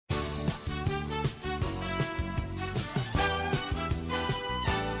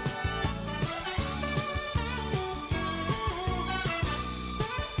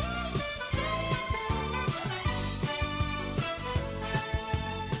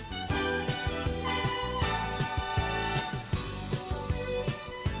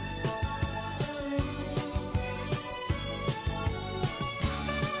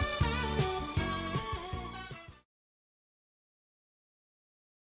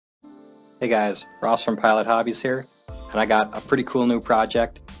Hey guys, Ross from Pilot Hobbies here, and I got a pretty cool new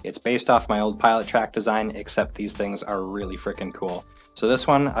project. It's based off my old pilot track design, except these things are really freaking cool. So this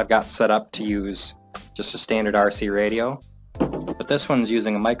one I've got set up to use just a standard RC radio, but this one's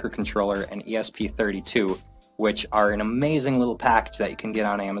using a microcontroller and ESP32, which are an amazing little package that you can get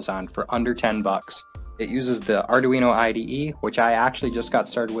on Amazon for under 10 bucks. It uses the Arduino IDE, which I actually just got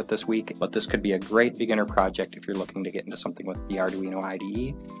started with this week, but this could be a great beginner project if you're looking to get into something with the Arduino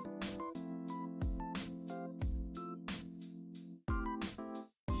IDE.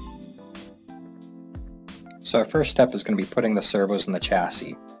 So our first step is going to be putting the servos in the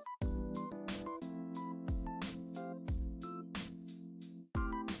chassis.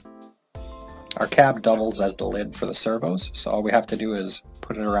 Our cab doubles as the lid for the servos, so all we have to do is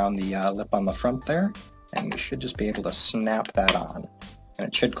put it around the lip on the front there, and we should just be able to snap that on, and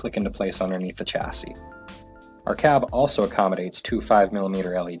it should click into place underneath the chassis. Our cab also accommodates two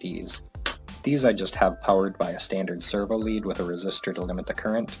 5mm LEDs. These I just have powered by a standard servo lead with a resistor to limit the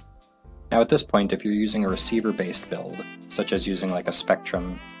current. Now at this point, if you're using a receiver-based build, such as using like a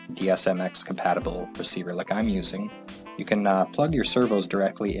Spectrum DSMX compatible receiver like I'm using, you can plug your servos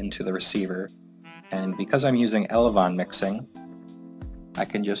directly into the receiver, and because I'm using Elevon mixing, I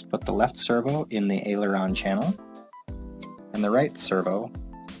can just put the left servo in the aileron channel and the right servo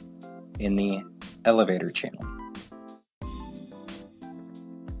in the elevator channel.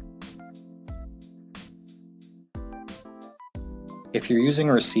 If you're using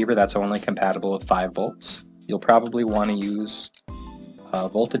a receiver that's only compatible with 5 volts, you'll probably want to use a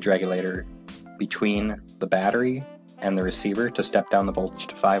voltage regulator between the battery and the receiver to step down the voltage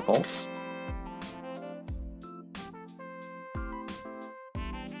to 5 volts.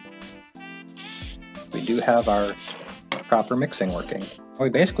 We do have our proper mixing working. We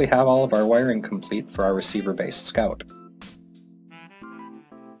basically have all of our wiring complete for our receiver-based Scout.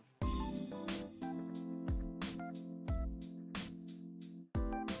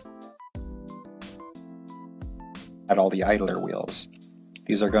 At all the idler wheels.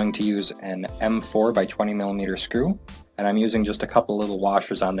 These are going to use an M4 by 20mm screw, and I'm using just a couple little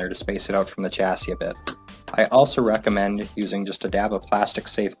washers on there to space it out from the chassis a bit. I also recommend using just a dab of plastic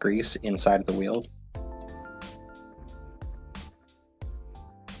safe grease inside of the wheel.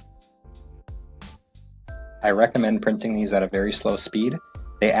 I recommend printing these at a very slow speed.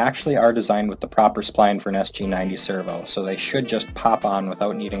 They actually are designed with the proper spline for an SG90 servo, so they should just pop on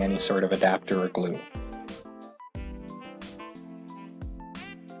without needing any sort of adapter or glue.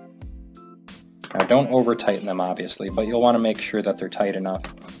 Now don't over tighten them obviously, but you'll want to make sure that they're tight enough.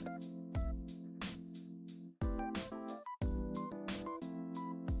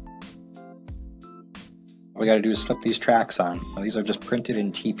 All we got to do is slip these tracks on. Now, these are just printed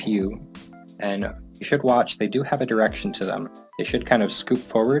in TPU, and you should watch, they do have a direction to them. They should kind of scoop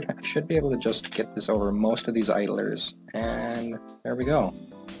forward. I should be able to just get this over most of these idlers, and there we go.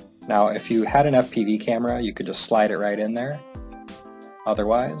 Now if you had an FPV camera, you could just slide it right in there.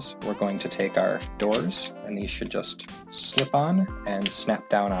 Otherwise, we're going to take our doors, and these should just slip on and snap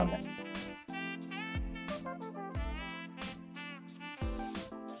down on them.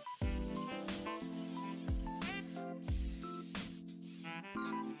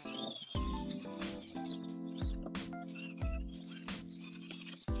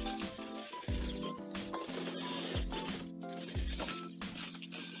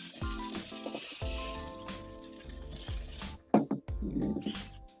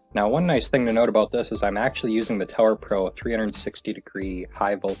 Now one nice thing to note about this is I'm actually using the Tower Pro 360-degree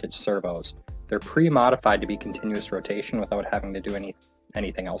high voltage servos. They're pre-modified to be continuous rotation without having to do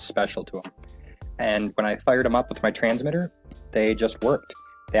anything else special to them. And when I fired them up with my transmitter, they just worked.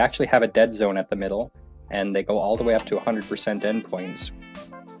 They actually have a dead zone at the middle, and they go all the way up to 100% endpoints.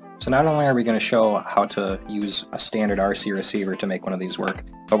 So not only are we going to show how to use a standard RC receiver to make one of these work,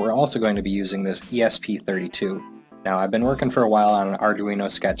 but we're also going to be using this ESP32. Now I've been working for a while on an Arduino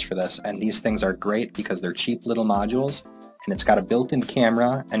sketch for this, and these things are great because they're cheap little modules, and it's got a built-in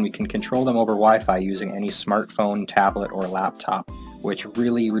camera, and we can control them over Wi-Fi using any smartphone, tablet, or laptop, which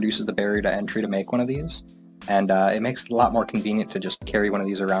really reduces the barrier to entry to make one of these, and it makes it a lot more convenient to just carry one of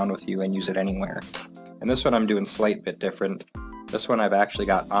these around with you and use it anywhere. And this one I'm doing slight bit different. This one I've actually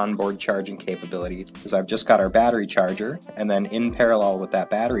got onboard charging capability, because I've just got our battery charger, and then in parallel with that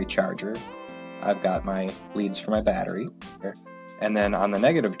battery charger, I've got my leads for my battery here. And then on the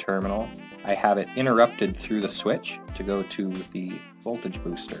negative terminal, I have it interrupted through the switch to go to the voltage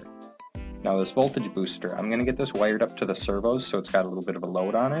booster. Now this voltage booster, I'm going to get this wired up to the servos so it's got a little bit of a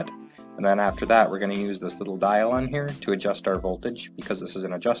load on it. And then after that, we're going to use this little dial on here to adjust our voltage, because this is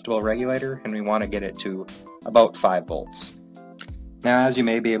an adjustable regulator and we want to get it to about 5 volts. Now, as you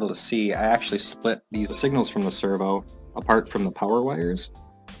may be able to see, I actually split these signals from the servo apart from the power wires,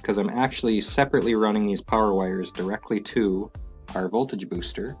 because I'm actually separately running these power wires directly to our voltage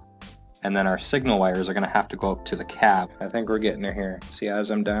booster, and then our signal wires are going to have to go up to the cab. I think we're getting there here. See,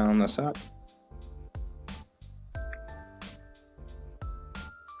 as I'm dialing this up.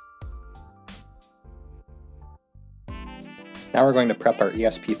 Now we're going to prep our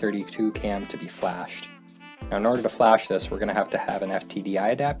ESP32 cam to be flashed. Now in order to flash this, we're going to have an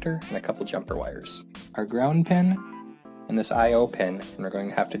FTDI adapter and a couple jumper wires. Our ground pin and this I/O pin, and we're going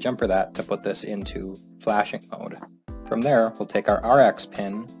to have to jumper that to put this into flashing mode. From there, we'll take our RX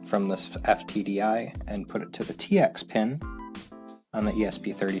pin from this FTDI and put it to the TX pin on the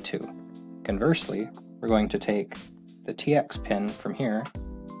ESP32. Conversely, we're going to take the TX pin from here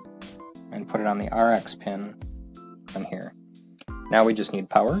and put it on the RX pin on here. Now we just need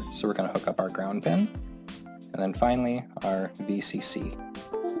power, so we're going to hook up our ground pin, and then finally our VCC.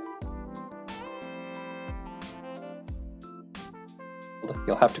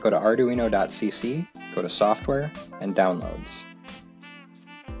 You'll have to go to arduino.cc, go to software, and downloads.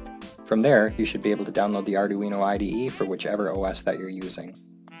 From there, you should be able to download the Arduino IDE for whichever OS that you're using.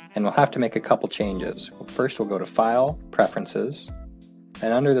 And we'll have to make a couple changes. First, we'll go to File, Preferences,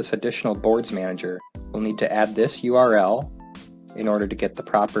 and under this additional boards manager, we'll need to add this URL in order to get the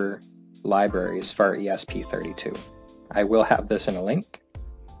proper libraries for our ESP32. I will have this in a link.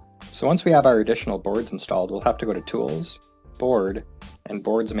 So once we have our additional boards installed, we'll have to go to Tools, Board, and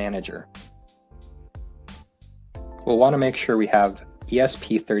Boards Manager. We'll want to make sure we have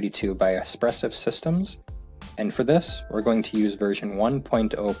ESP32 by Espressif Systems, and for this, we're going to use version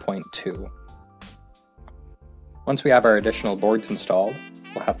 1.0.2. Once we have our additional boards installed,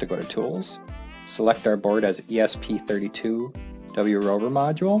 we'll have to go to Tools, select our board as ESP32 Rover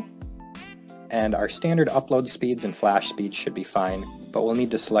module, and our standard upload speeds and flash speeds should be fine, but we'll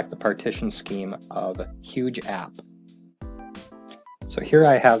need to select the partition scheme of Huge App. So here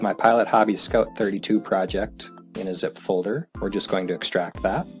I have my Pilot Hobbies Scout32 project in a zip folder. We're just going to extract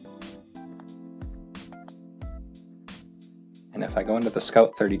that. And if I go into the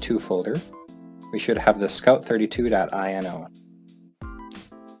Scout32 folder, we should have the Scout32.ino.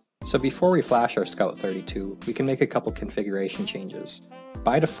 So before we flash our Scout32, we can make a couple configuration changes.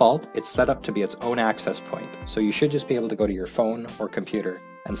 By default, it's set up to be its own access point, so you should just be able to go to your phone or computer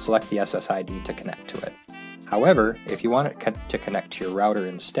and select the SSID to connect to it. However, if you want it to connect to your router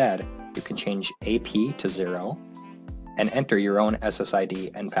instead, you can change AP to 0 and enter your own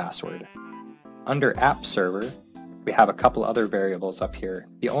SSID and password. Under App Server, we have a couple other variables up here.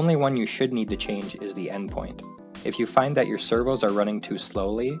 The only one you should need to change is the endpoint. If you find that your servos are running too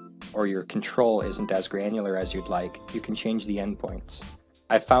slowly, or your control isn't as granular as you'd like, you can change the endpoints.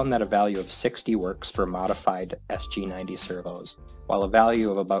 I found that a value of 60 works for modified SG90 servos, while a value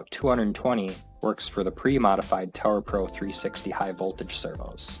of about 220 works for the pre-modified Tower Pro 360 high voltage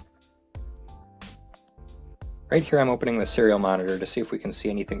servos. Right here I'm opening the serial monitor to see if we can see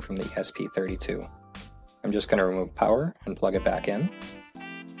anything from the ESP32. I'm just going to remove power and plug it back in.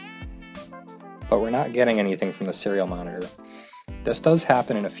 But we're not getting anything from the serial monitor. This does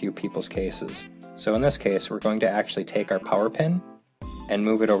happen in a few people's cases. So in this case, we're going to actually take our power pin and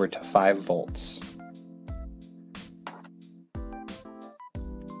move it over to 5 volts.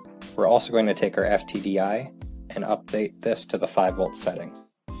 We're also going to take our FTDI and update this to the 5 volt setting.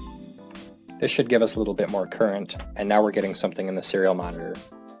 This should give us a little bit more current, and now we're getting something in the serial monitor.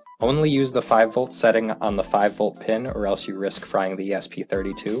 Only use the 5 volt setting on the 5 volt pin, or else you risk frying the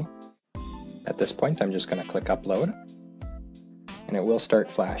ESP32. At this point, I'm just going to click Upload, and it will start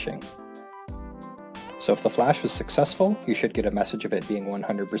flashing. So if the flash was successful, you should get a message of it being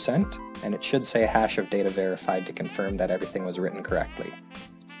 100%, and it should say hash of data verified to confirm that everything was written correctly.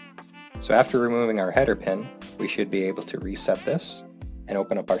 So after removing our header pin, we should be able to reset this and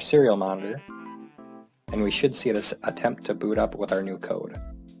open up our serial monitor, and we should see this attempt to boot up with our new code.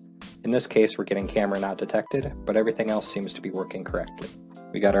 In this case, we're getting camera not detected, but everything else seems to be working correctly.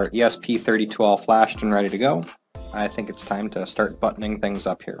 We got our ESP32 all flashed and ready to go. I think it's time to start buttoning things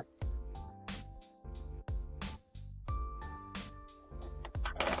up here.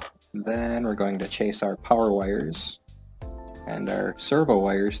 Then we're going to chase our power wires and our servo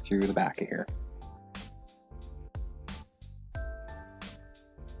wires through the back of here.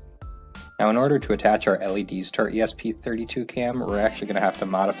 Now in order to attach our LEDs to our ESP32 cam, we're actually going to have to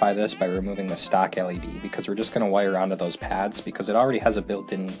modify this by removing the stock LED, because we're just going to wire onto those pads because it already has a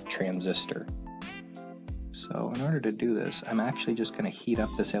built-in transistor. So in order to do this, I'm actually just going to heat up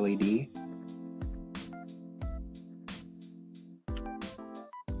this LED.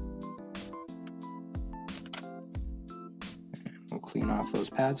 We'll off those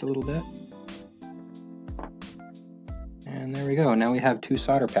pads a little bit. And there we go. Now we have 2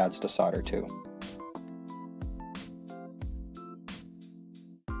 solder pads to solder to.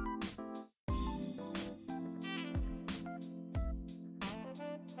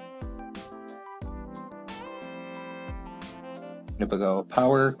 We'll go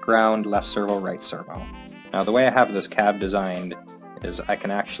power, ground, left servo, right servo. Now the way I have this cab designed is I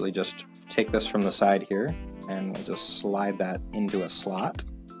can actually just take this from the side here and we'll just slide that into a slot.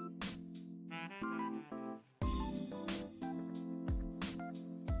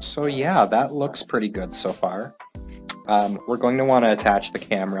 So yeah, that looks pretty good so far. We're going to want to attach the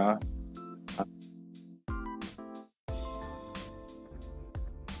camera.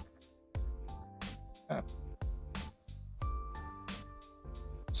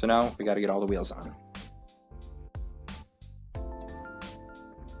 So now we got to get all the wheels on.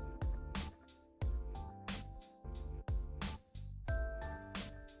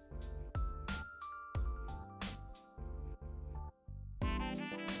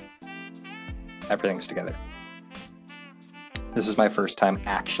 Everything's together. This is my first time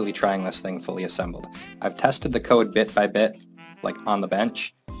actually trying this thing fully assembled. I've tested the code bit by bit, like on the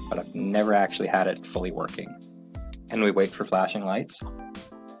bench, but I've never actually had it fully working. And we wait for flashing lights.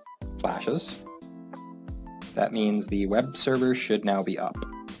 Flashes. That means the web server should now be up.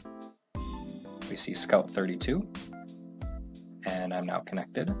 We see Scout32, and I'm now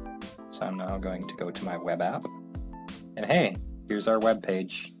connected. So I'm now going to go to my web app, and hey, here's our web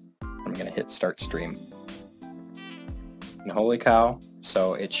page. I'm going to hit start stream. And holy cow,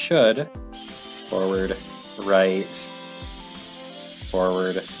 so it should forward, right,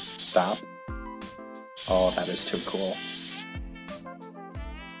 forward, stop. Oh, that is too cool.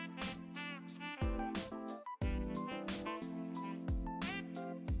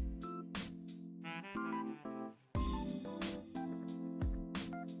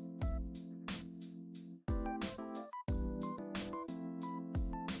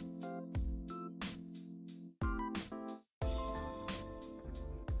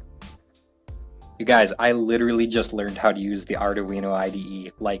 You guys, I literally just learned how to use the Arduino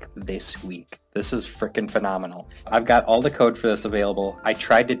IDE like this week. This is freaking phenomenal. I've got all the code for this available. I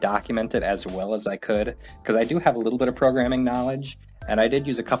tried to document it as well as I could because I do have a little bit of programming knowledge, and I did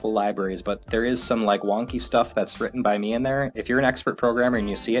use a couple libraries, but there is some like wonky stuff that's written by me in there. If you're an expert programmer and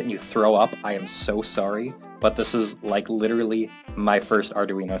you see it and you throw up, I am so sorry, but this is like literally my first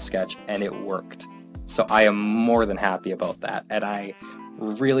Arduino sketch and it worked. So I am more than happy about that, and I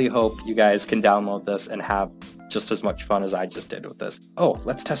really hope you guys can download this and have just as much fun as I just did with this. Oh,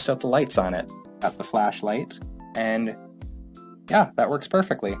 let's test out the lights on it. Got the flashlight, and yeah, that works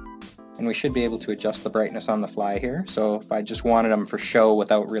perfectly. And we should be able to adjust the brightness on the fly here, so if I just wanted them for show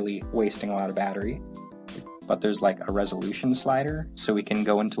without really wasting a lot of battery. But there's like a resolution slider, so we can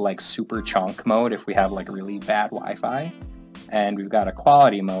go into like super chonk mode if we have like really bad Wi-Fi. And we've got a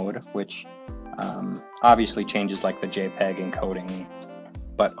quality mode, which obviously changes like the JPEG encoding.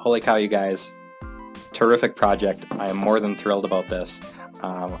 But holy cow, you guys, terrific project. I am more than thrilled about this.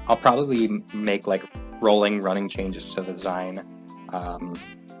 I'll probably make like running changes to the design.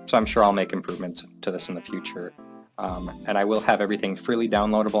 So I'm sure I'll make improvements to this in the future. And I will have everything freely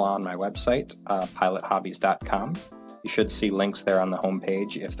downloadable on my website, pilothobbies.com. You should see links there on the home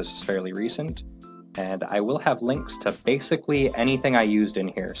page if this is fairly recent. And I will have links to basically anything I used in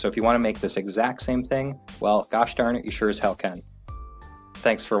here. So if you want to make this exact same thing, well, gosh darn it, you sure as hell can.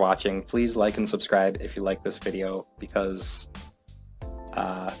 Thanks for watching. Please like and subscribe if you like this video because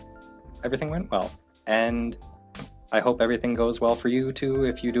everything went well. And I hope everything goes well for you too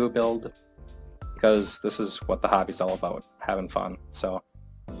if you do a build, because this is what the hobby's all about, having fun. So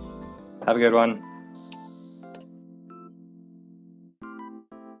have a good one.